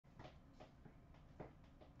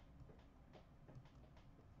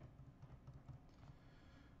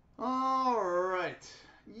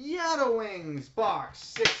Yadowings,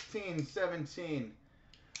 box 1617.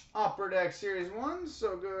 Upper Deck Series 1.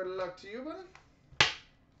 So good luck to you, buddy.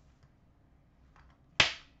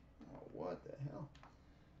 Oh, what the hell?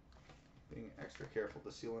 Being extra careful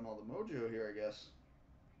to seal in all the mojo here, I guess.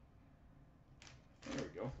 There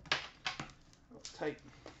we go. That was tight.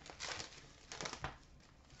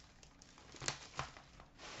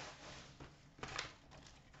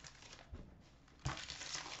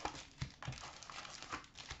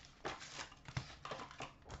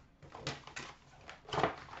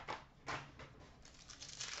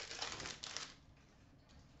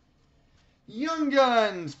 Young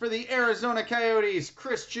Guns for the Arizona Coyotes,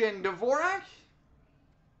 Christian Dvorak.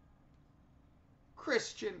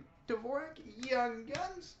 Christian Dvorak, Young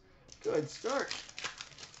Guns. Good start.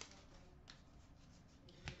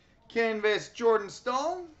 Canvas, Jordan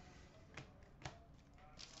Staal.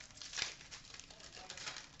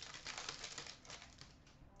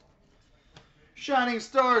 Shining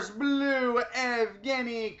Stars Blue,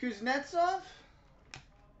 Evgeny Kuznetsov.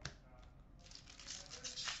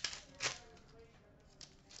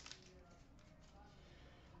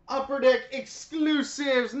 Upper Deck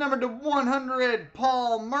Exclusives, number to 100,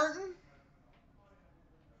 Paul Martin.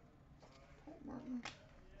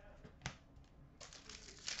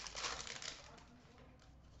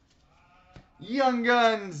 Young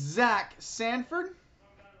Guns, Zach Sanford.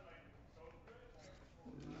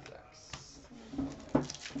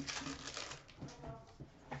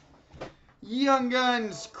 Young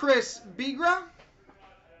Guns, Chris Bigra.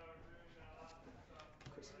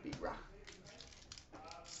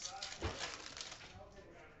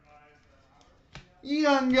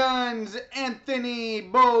 Young Guns, Anthony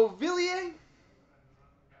Beauvillier.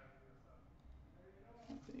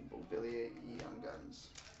 Anthony Beauvillier, Young Guns.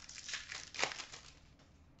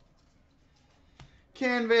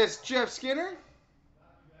 Canvas, Jeff Skinner.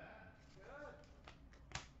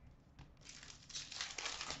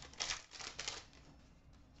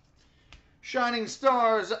 Shining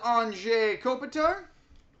Stars, Anze Kopitar.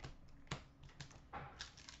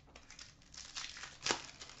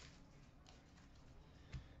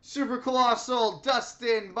 Super Colossal,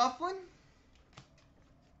 Dustin Byfuglien.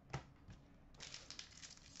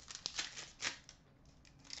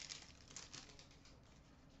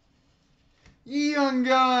 Young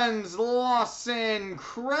Guns, Lawson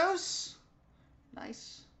Crouse.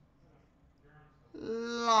 Nice.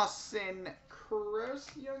 Lawson Crouse,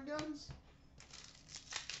 Young Guns.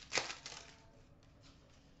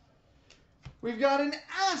 We've got an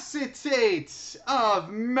acetate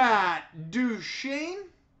of Matt Duchene.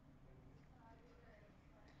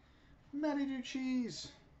 Matty Ducheese.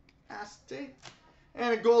 Acetate.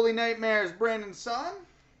 And a Goalie Nightmares, Brandon Saad.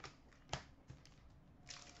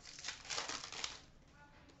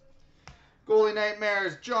 Goalie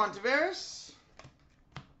Nightmares, John Tavares.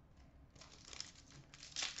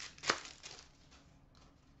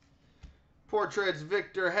 Portraits,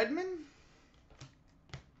 Victor Hedman.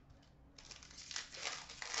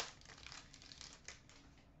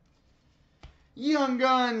 Young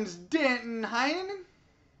Guns, Danton Heinen.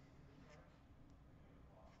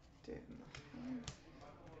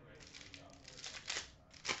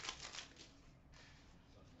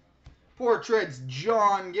 Portraits,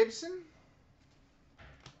 John Gibson.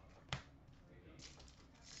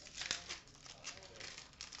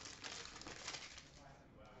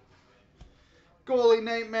 Goalie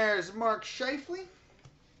Nightmares, Mark Scheifele.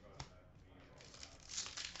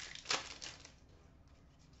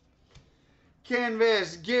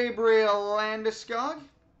 Canvas, Gabriel Landeskog.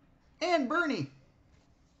 And Bernie.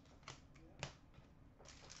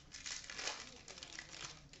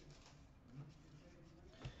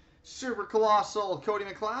 Super Colossal, Cody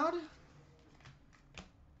McLeod.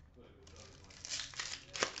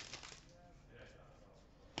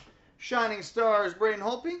 Shining Stars, Braden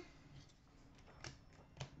Holtby.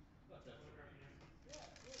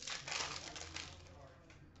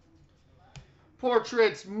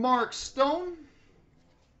 Portraits, Mark Stone.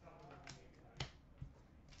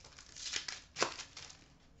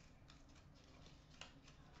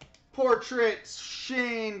 Portraits,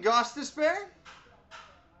 Shane Gostisbehere.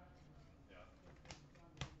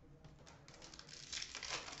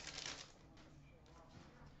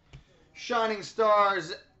 Shining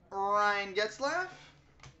Stars, Ryan Getzlaf.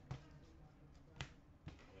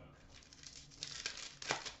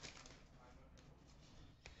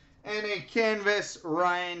 And a canvas,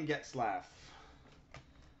 Ryan Getzlaf.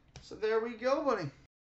 So there we go, buddy.